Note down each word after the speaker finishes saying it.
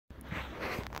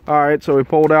Alright, so we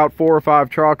pulled out 4 or 5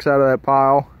 trucks out of that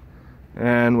pile,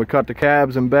 and we cut the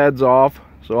cabs and beds off,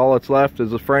 so all that's left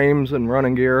is the frames and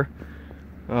running gear.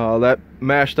 That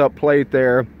mashed up plate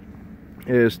there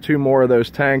is 2 more of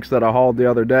those tanks that I hauled the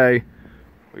other day.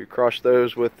 We crushed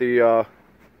those with the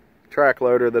track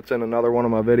loader that's in another one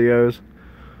of my videos.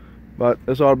 But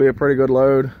this ought to be a pretty good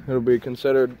load. It'll be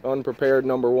considered unprepared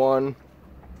number 1.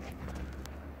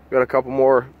 Got a couple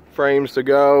more frames to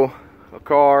go, a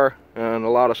car, and a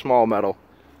lot of small metal.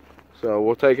 So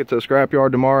we'll take it to the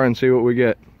scrapyard tomorrow and see what we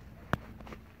get.